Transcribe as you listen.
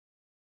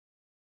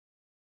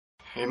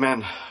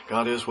Amen.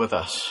 God is with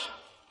us.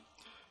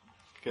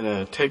 I'm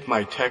going to take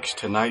my text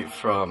tonight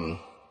from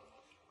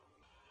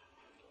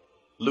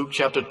Luke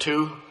chapter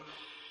 2,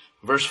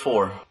 verse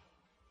 4.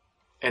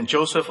 And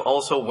Joseph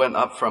also went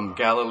up from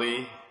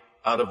Galilee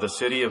out of the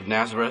city of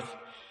Nazareth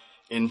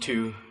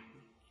into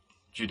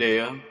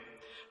Judea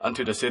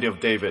unto the city of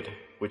David,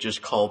 which is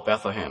called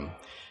Bethlehem,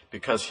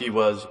 because he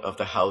was of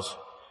the house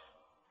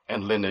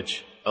and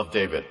lineage of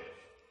David.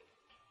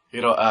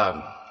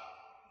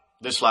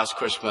 This last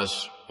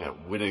Christmas,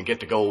 we didn't get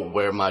to go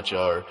where much,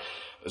 or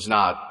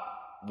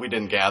we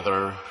didn't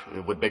gather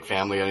with big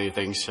family or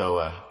anything.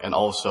 So, and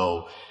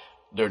also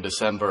during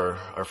December,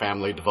 our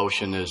family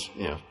devotion is,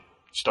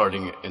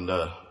 starting in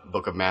the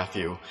book of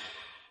Matthew.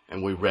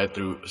 And we read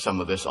through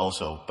some of this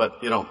also.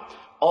 But,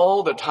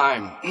 all the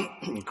time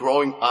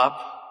growing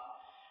up,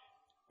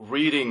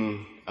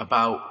 reading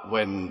about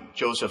when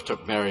Joseph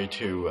took Mary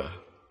to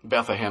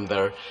Bethlehem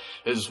there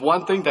is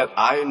one thing that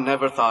I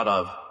never thought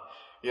of.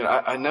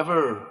 I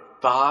never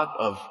thought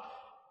of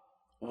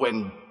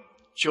when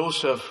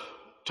Joseph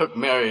took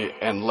Mary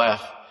and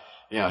left,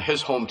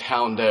 his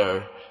hometown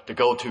there to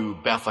go to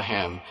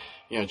Bethlehem,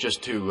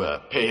 just to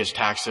pay his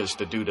taxes,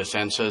 to do the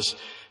census,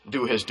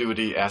 do his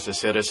duty as a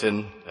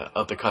citizen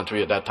of the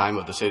country at that time,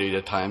 of the city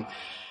at that time.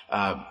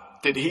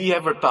 Did he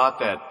ever thought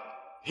that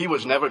he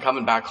was never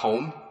coming back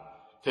home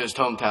to his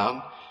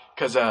hometown?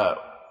 Because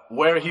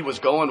where he was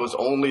going was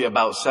only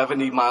about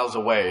 70 miles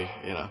away,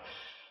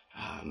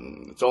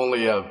 It's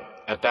only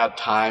at that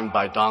time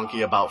by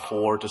donkey about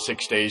 4 to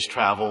 6 days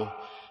travel.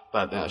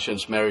 But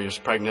since Mary was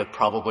pregnant,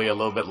 probably a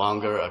little bit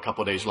longer, a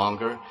couple of days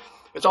longer.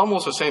 It's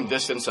almost the same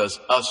distance as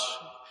us,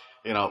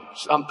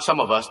 some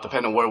of us,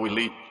 depending on where we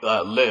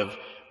live,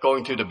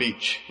 going to the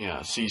beach,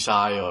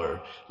 Seaside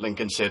or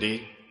Lincoln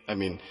City. I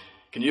mean,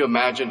 can you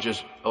imagine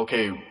just,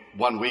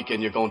 one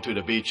weekend you're going to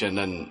the beach and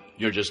then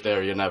you're just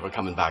there, you're never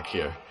coming back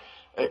here.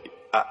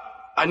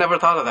 I never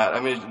thought of that. I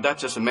mean,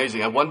 that's just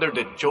amazing. I wonder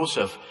did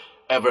Joseph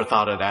ever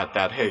thought of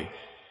that, hey,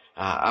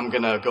 I'm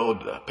going to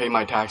go pay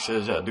my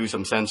taxes, do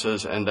some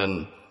census, and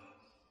then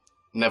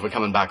never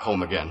coming back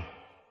home again.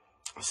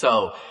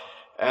 So,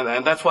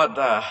 and that's what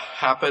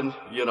happened.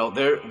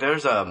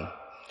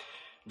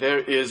 There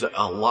is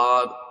a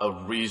lot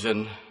of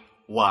reason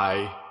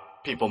why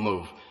people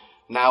move.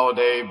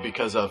 Nowadays,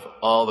 because of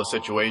all the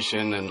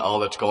situation and all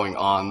that's going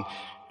on,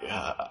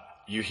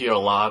 you hear a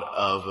lot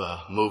of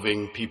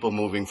people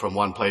moving from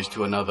one place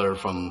to another,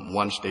 from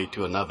one state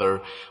to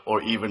another,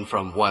 or even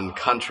from one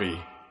country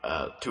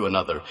to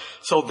another.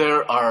 So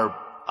there are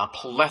a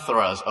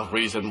plethora of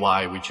reasons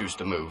why we choose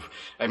to move.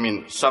 I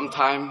mean,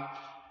 sometimes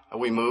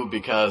we move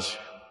because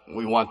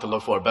we want to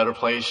look for a better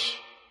place,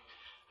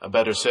 a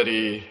better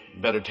city,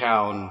 better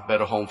town,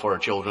 better home for our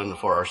children,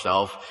 for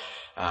ourselves,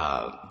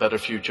 better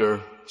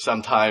future.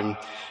 Sometimes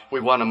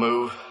we want to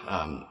move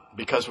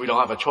because we don't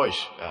have a choice.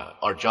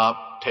 Our job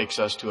takes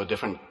us to a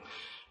different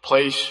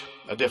place,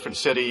 a different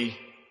city,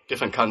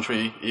 different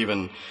country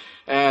even.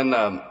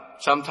 And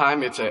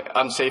sometimes it's an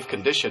unsafe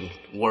condition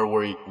where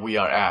we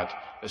are at.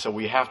 And so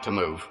we have to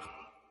move.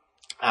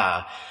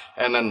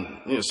 And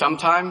then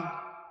sometimes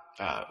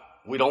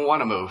we don't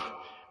want to move.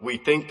 We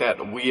think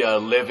that we are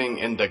living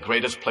in the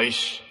greatest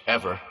place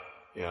ever,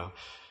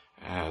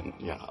 And,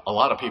 a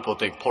lot of people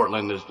think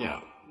Portland is,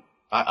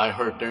 I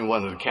heard during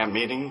one of the camp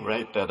meeting,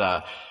 right,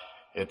 that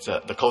it's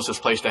the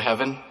closest place to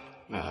heaven.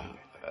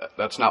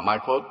 That's not my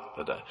quote,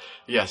 but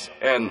yes.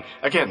 And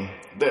again,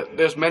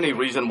 there's many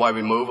reasons why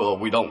we move or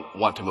we don't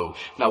want to move.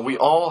 Now, we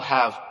all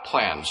have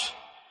plans.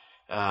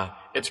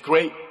 It's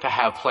great to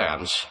have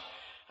plans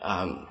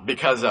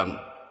because,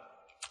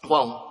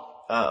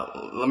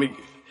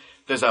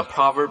 there's a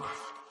Proverb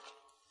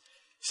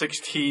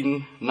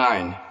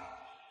 16:9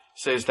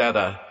 says that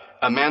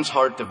a man's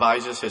heart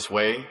devises his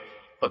way,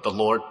 but the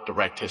Lord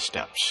directs his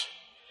steps.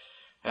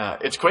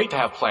 It's great to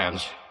have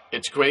plans.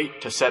 It's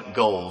great to set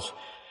goals.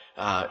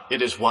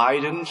 It is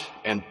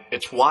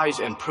it's wise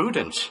and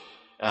prudent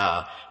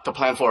to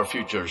plan for our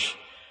futures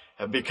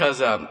because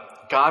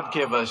God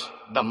gave us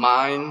the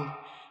mind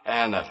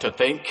and to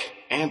think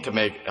and to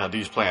make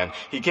these plans.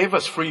 He gave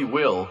us free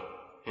will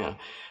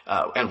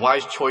and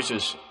wise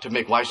choices to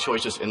make wise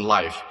choices in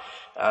life.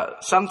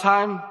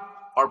 Sometimes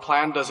our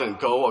plan doesn't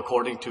go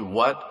according to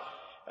what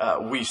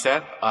we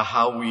set,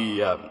 how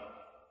we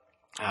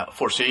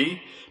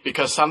foresee,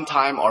 because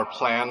sometimes our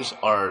plans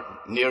are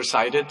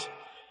nearsighted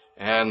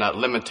and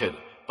limited.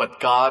 But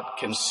God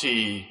can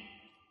see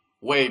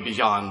way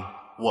beyond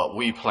what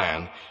we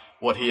plan,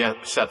 what He has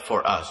set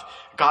for us.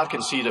 God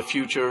can see the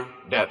future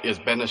that is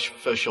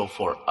beneficial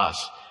for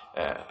us,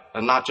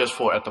 and not just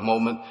for at the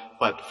moment,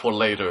 but for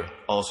later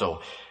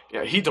also.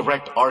 He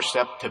directs our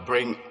step to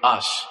bring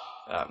us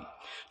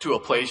to a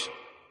place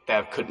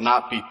that could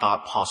not be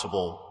thought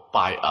possible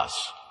by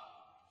us.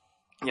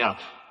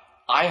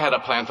 I had a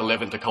plan to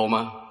live in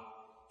Tacoma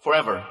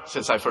forever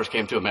since I first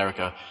came to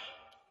America.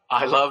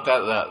 I love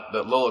that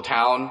little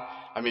town.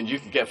 I mean, you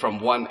can get from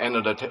one end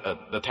of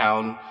the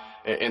town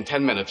in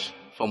 10 minutes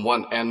from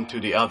one end to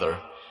the other.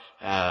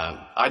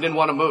 I didn't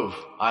want to move.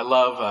 I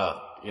love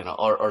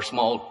our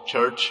small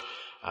church,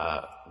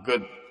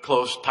 good,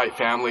 close, tight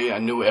family. I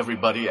knew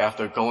everybody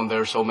after going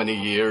there so many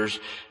years.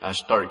 I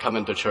started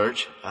coming to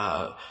church.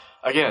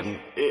 Again,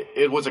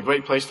 it was a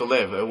great place to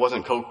live. It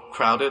wasn't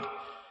crowded,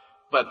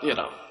 but,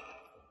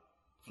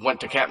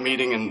 went to camp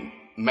meeting and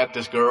met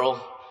this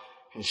girl,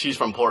 and she's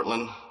from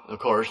Portland, of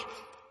course.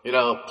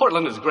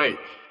 Portland is great.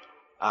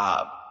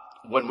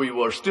 When we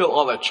were still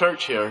all at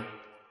church here,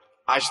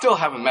 I still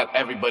haven't met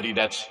everybody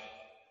that's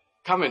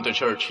coming to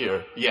church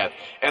here yet.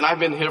 And I've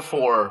been here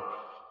for,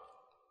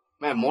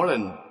 more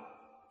than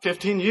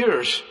 15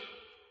 years.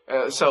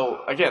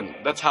 So again,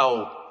 that's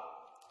how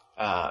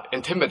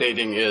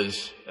intimidating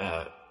is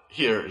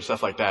here and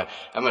stuff like that.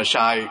 I'm a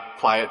shy,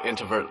 quiet,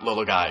 introvert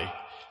little guy.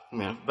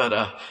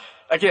 But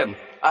again,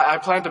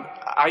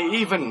 I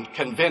even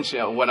convinced,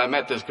 when I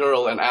met this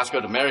girl and asked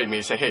her to marry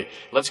me, say, hey,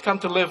 let's come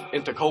to live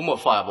in Tacoma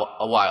for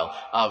a while.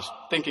 I was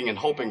thinking and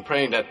hoping,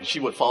 praying that she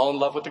would fall in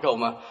love with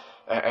Tacoma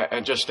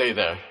and just stay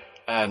there.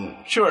 And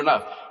sure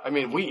enough,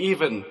 we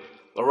even,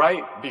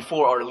 right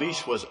before our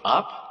lease was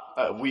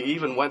up, we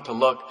even went to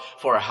look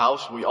for a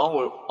house. We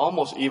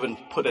almost even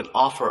put an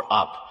offer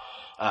up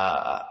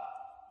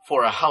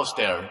for a house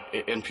there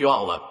in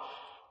Puyallup.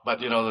 But,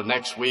 the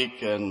next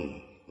week,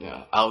 and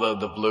out of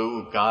the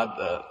blue,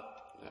 God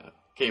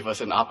gave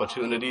us an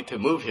opportunity to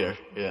move here.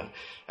 Yeah.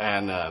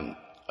 And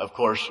of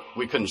course,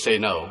 we couldn't say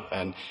no.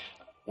 And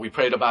we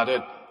prayed about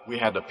it. We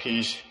had the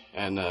peace,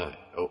 and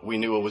we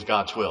knew it was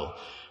God's will.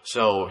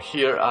 So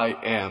here I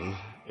am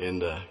in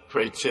the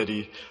great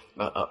city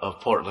of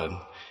Portland.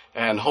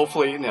 And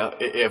hopefully,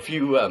 if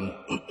you,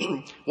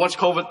 once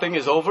COVID thing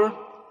is over,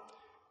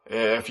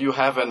 if you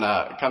haven't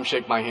come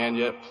shake my hand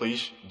yet,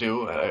 please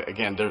do.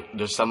 Again,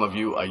 there's some of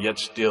you yet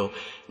still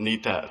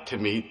need to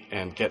meet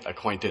and get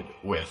acquainted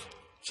with.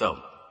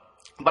 So,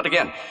 but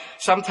again,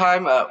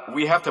 sometime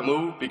we have to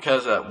move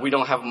because we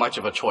don't have much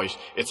of a choice.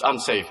 It's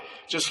unsafe.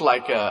 Just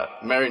like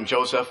Mary and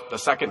Joseph, the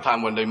second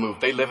time when they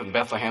moved, they lived in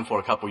Bethlehem for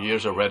a couple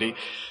years already.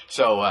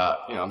 So,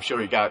 I'm sure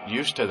he got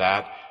used to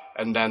that.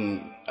 And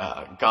then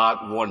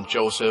God warned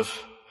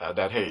Joseph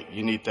that, hey,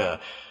 you need to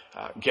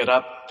get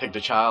up, take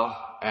the child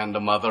and the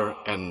mother,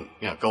 and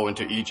go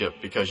into Egypt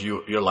because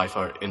your life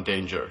are in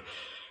danger,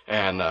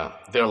 and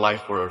their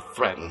life were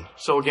threatened.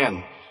 So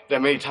again, there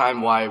may be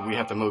time why we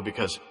have to move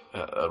because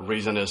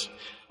reason is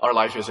our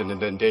life is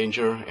in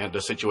danger and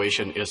the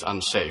situation is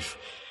unsafe.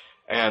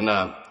 And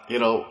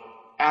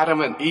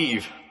Adam and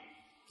Eve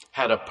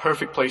had a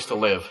perfect place to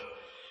live.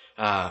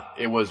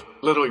 It was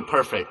literally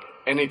perfect.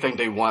 Anything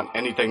they want,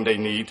 anything they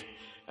need.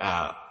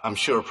 I'm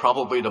sure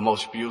probably the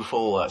most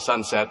beautiful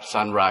sunset,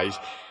 sunrise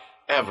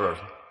ever.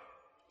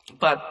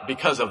 But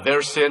because of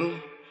their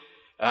sin,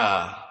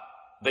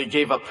 they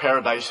gave up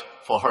paradise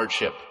for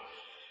hardship.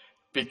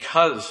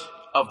 Because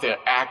of their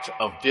act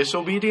of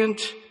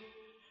disobedience,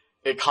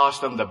 it cost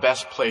them the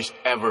best place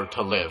ever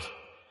to live.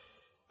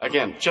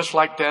 Again, just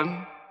like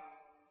them,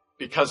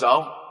 because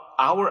of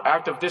our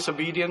act of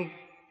disobedience,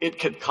 it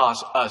could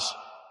cost us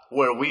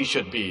where we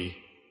should be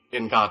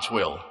in God's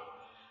will.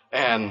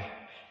 And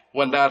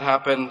when that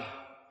happened,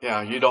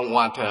 you don't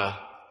want to,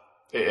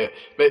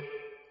 but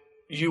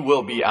you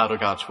will be out of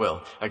God's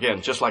will.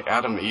 Again, just like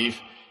Adam and Eve,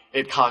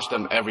 it cost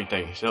them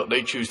everything. So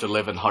they choose to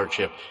live in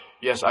hardship.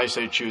 Yes, I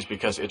say choose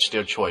because it's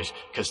their choice,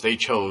 because they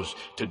chose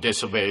to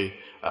disobey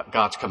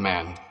God's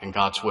command and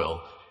God's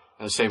will.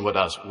 And the same with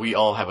us. We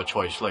all have a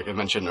choice. Like I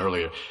mentioned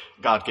earlier,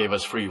 God gave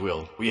us free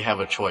will. We have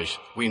a choice.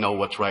 We know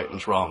what's right and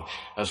what's wrong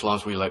as long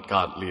as we let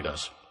God lead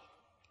us.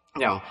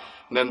 Now,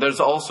 then there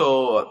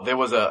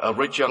was a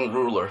rich young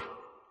ruler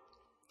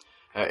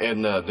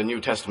in the New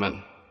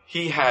Testament.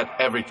 He had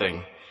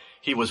everything.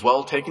 He was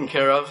well taken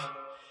care of.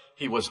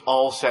 He was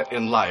all set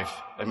in life.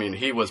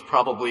 He was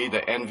probably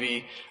the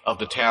envy of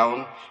the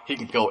town. He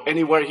can go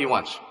anywhere he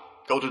wants.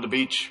 Go to the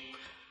beach,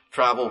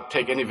 travel,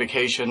 take any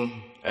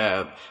vacation,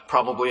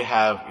 probably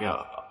have,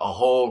 a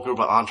whole group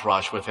of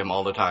entourage with him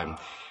all the time.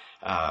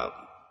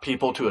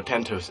 People to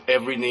attend to his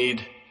every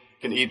need,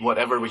 can eat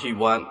whatever he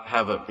want,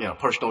 have a,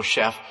 personal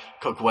chef,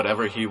 cook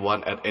whatever he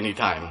want at any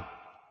time.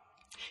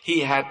 He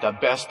had the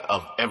best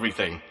of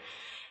everything.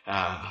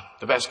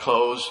 The best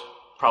clothes,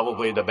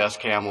 probably the best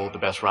camel, the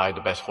best ride,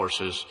 the best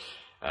horses,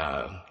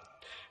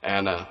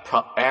 and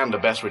the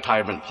best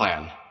retirement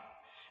plan.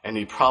 And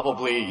he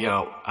probably,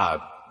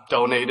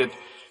 donated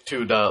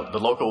to the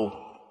local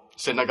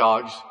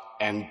synagogues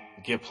and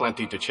give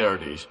plenty to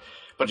charities.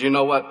 But you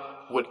know what?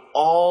 With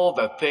all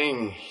the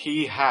thing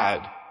he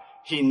had,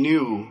 he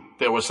knew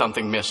there was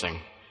something missing,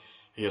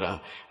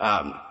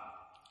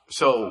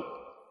 so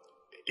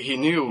he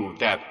knew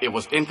that it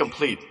was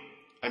incomplete.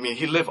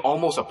 He lived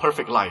almost a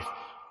perfect life,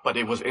 but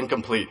it was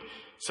incomplete.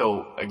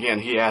 So again,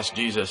 he asked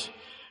Jesus,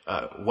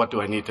 what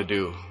do I need to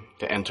do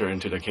to enter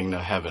into the kingdom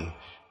of heaven?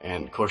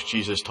 And of course,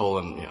 Jesus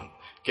told him,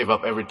 give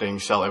up everything,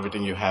 sell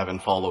everything you have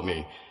and follow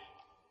me.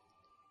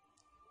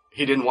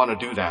 He didn't want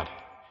to do that.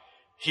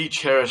 He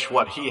cherished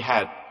what he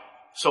had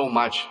so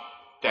much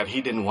that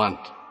he didn't want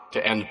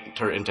to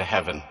enter into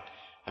heaven.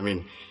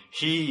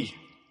 He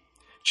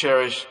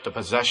cherished the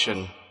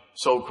possession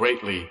so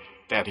greatly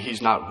that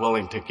he's not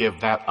willing to give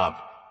that up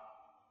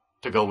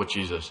to go with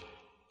Jesus,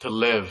 to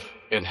live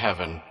in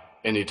heaven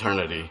in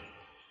eternity,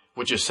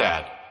 which is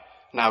sad.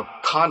 Now,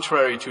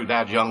 contrary to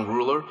that young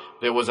ruler,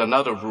 there was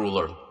another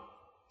ruler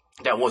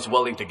that was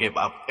willing to give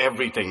up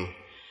everything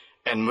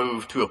and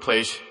move to a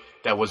place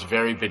that was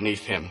very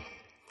beneath him,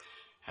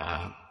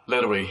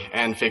 literally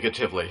and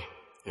figuratively.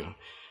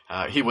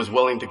 He was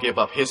willing to give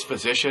up his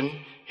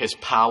position, his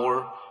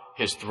power,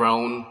 his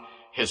throne,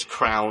 his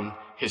crown,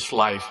 his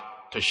life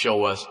to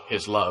show us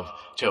his love,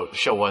 to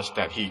show us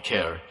that he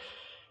cared.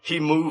 He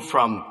moved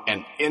from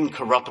an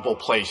incorruptible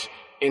place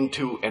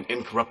into an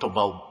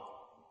incorruptible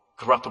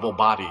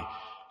body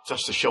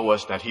just to show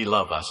us that he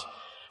loved us.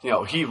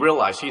 He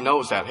realized, he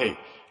knows that, hey,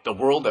 the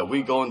world that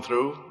we're going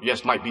through,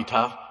 yes, might be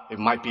tough, it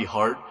might be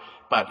hard,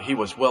 but he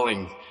was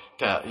willing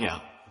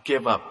to,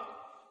 give up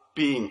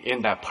being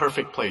in that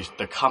perfect place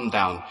to come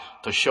down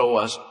to show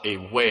us a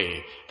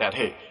way that,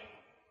 hey,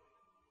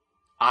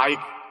 I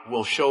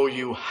will show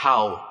you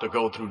how to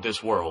go through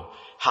this world,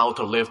 how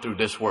to live through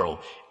this world.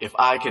 If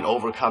I can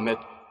overcome it,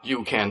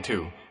 you can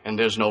too. And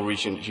there's no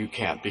reason you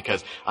can't,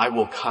 because I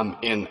will come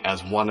in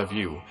as one of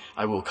you.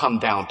 I will come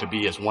down to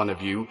be as one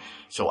of you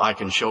so I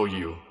can show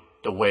you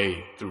the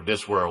way through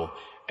this world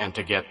and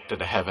to get to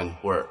the heaven,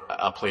 where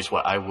a place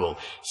where I will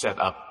set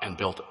up and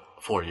build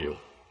for you.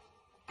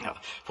 Now,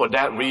 for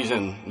that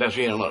reason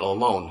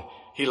alone,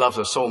 he loves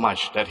us so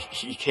much that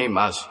he came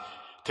us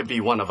to be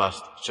one of us,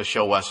 to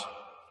show us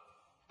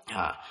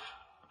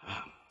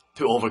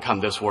to overcome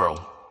this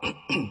world.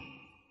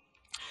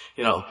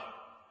 It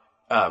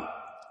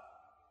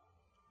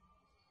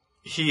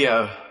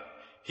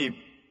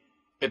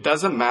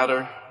doesn't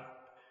matter,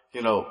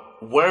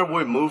 where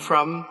we move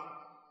from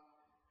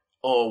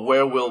or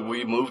where will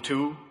we move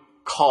to.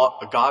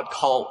 God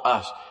called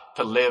us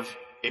to live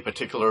a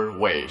particular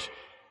way.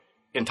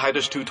 In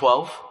Titus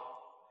 2:12,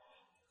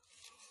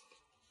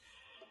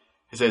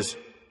 it says,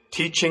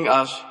 teaching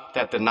us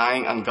that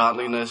denying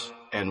ungodliness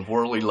and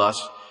worldly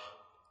lust,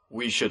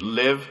 we should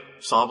live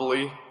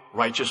soberly,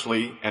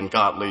 righteously, and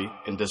godly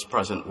in this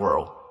present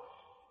world.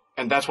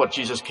 And that's what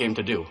Jesus came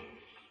to do.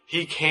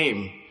 He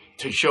came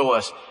to show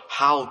us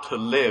how to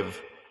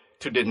live,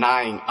 to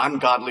denying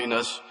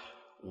ungodliness,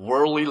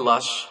 worldly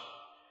lust,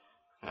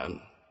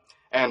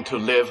 and to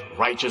live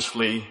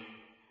righteously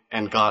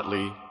and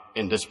godly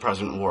in this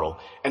present world.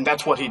 And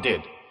that's what he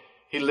did.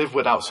 He lived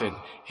without sin.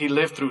 He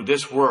lived through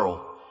this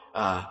world,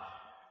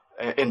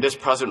 in this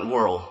present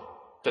world,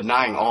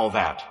 denying all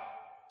that.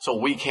 So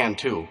we can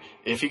too.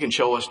 If he can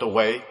show us the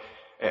way,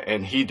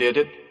 and he did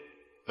it,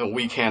 then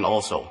we can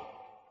also.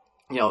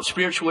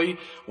 Spiritually,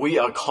 we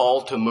are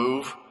called to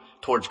move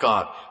towards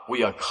God.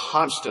 We are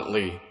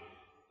constantly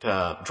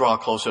to draw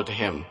closer to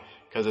him,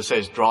 because it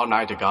says, draw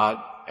nigh to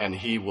God and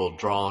he will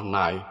draw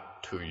nigh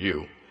to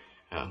you.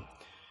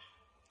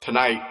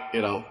 Tonight,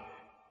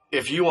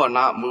 if you are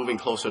not moving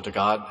closer to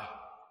God,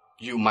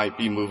 you might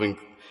be moving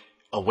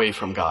away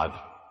from God.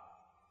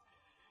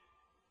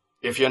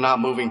 If you're not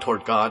moving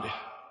toward God,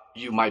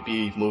 you might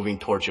be moving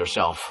towards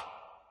yourself.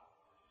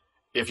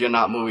 If you're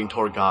not moving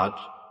toward God,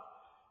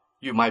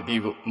 you might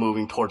be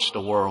moving towards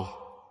the world.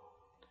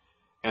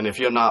 And if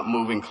you're not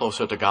moving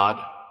closer to God,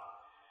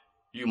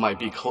 you might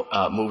be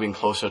moving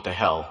closer to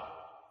hell.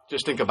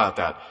 Just think about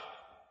that.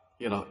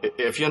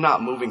 If you're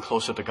not moving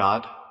closer to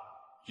God,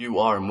 you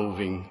are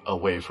moving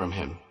away from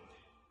him.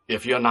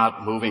 If you're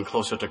not moving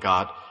closer to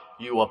God,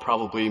 you are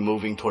probably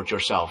moving towards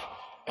yourself.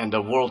 And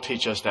the world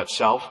teaches us that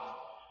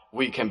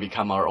we can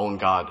become our own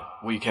God.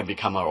 We can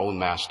become our own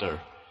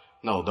master.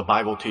 No, the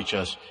Bible teaches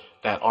us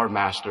that our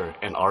master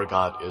and our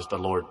God is the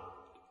Lord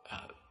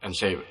and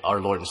Savior,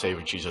 our Lord and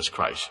Savior, Jesus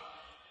Christ.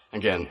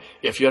 Again,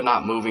 if you're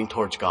not moving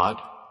towards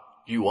God,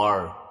 you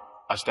are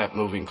a step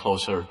moving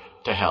closer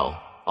to hell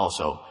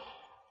also.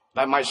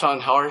 That might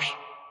sound harsh,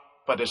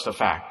 but it's the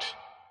fact.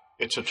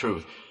 It's the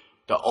truth.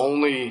 The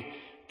only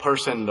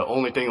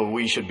thing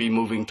we should be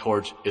moving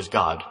towards is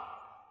God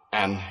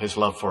and his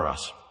love for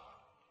us.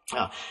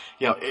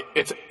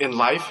 It's in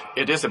life,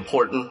 it is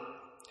important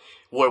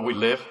where we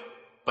live,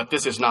 but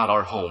this is not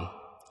our home.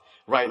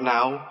 Right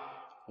now,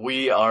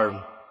 we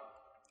are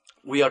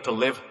to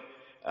live,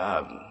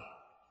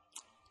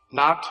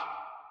 not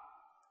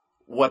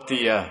what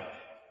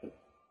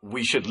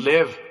we should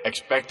live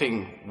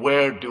expecting,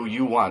 where do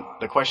you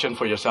want? The question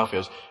for yourself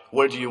is,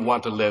 where do you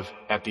want to live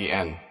at the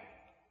end?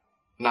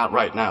 Not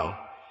right now.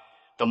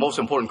 The most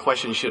important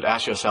question you should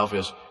ask yourself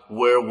is,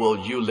 where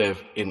will you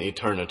live in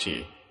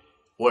eternity?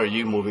 Where are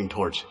you moving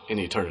towards in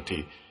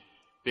eternity?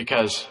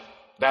 Because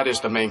that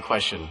is the main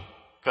question.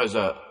 Because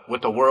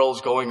with the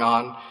world's going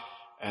on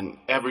and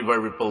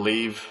everywhere we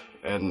believe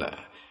and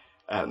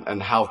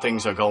how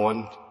things are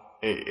going,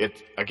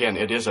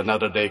 it is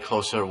another day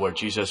closer where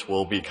Jesus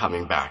will be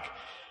coming back.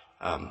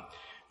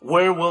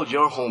 Where will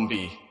your home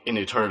be in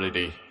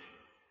eternity?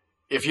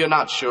 If you're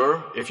not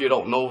sure, if you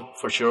don't know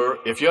for sure,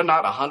 if you're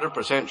not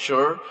 100%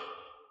 sure,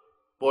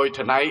 boy,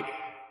 tonight,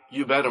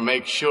 you better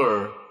make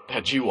sure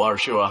that you are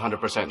sure,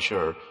 100%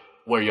 sure,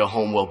 where your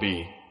home will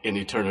be in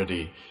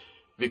eternity.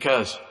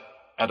 Because,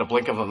 at a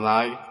blink of an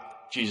eye,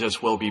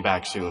 Jesus will be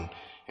back soon,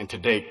 and to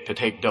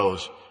take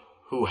those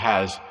who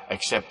has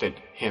accepted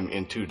him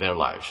into their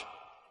lives.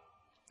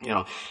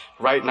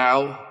 Right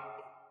now,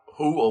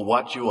 who or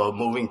what you are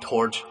moving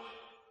towards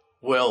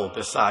will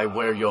decide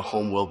where your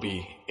home will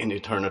be in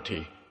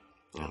eternity.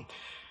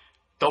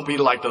 Don't be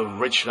like the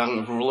rich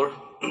young ruler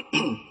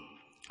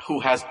who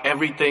has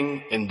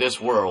everything in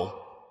this world,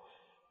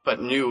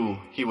 but knew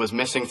he was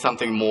missing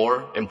something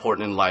more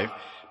important in life,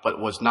 but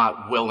was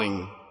not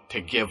willing to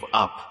give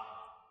up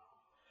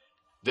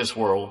this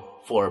world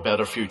for a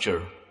better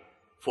future,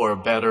 for a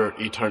better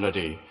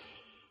eternity.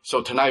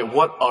 So tonight,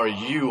 what are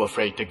you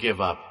afraid to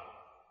give up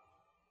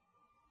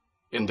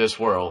in this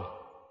world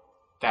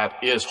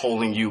that is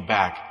holding you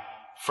back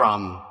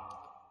from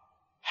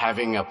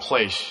having a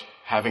place,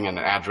 having an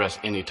address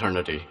in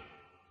eternity?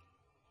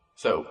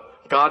 So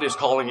God is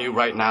calling you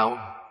right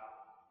now.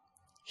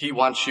 He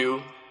wants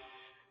to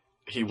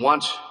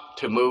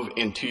move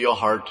into your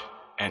heart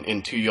and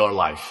into your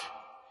life.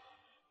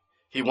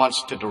 He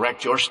wants to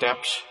direct your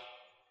steps.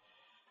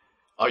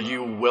 Are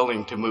you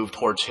willing to move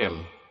towards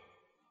him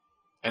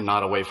and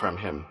not away from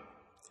him?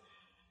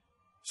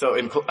 So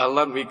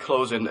let me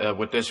close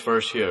with this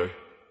verse here.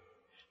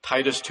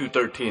 Titus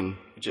 2:13,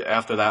 which is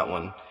after that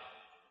one.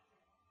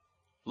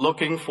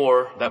 Looking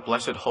for that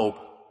blessed hope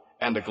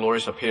and the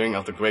glorious appearing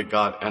of the great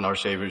God and our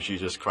Savior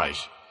Jesus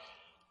Christ.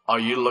 Are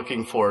you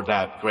looking for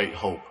that great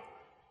hope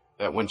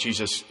that when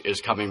Jesus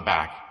is coming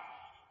back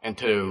and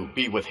to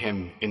be with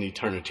him in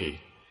eternity?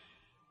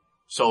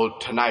 So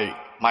tonight,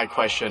 my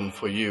question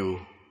for you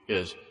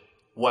is,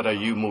 what are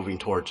you moving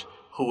towards?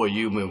 Who are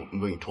you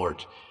moving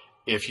towards?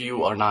 If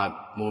you are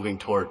not moving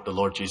toward the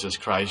Lord Jesus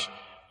Christ,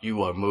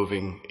 you are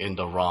moving in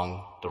the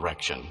wrong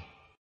direction.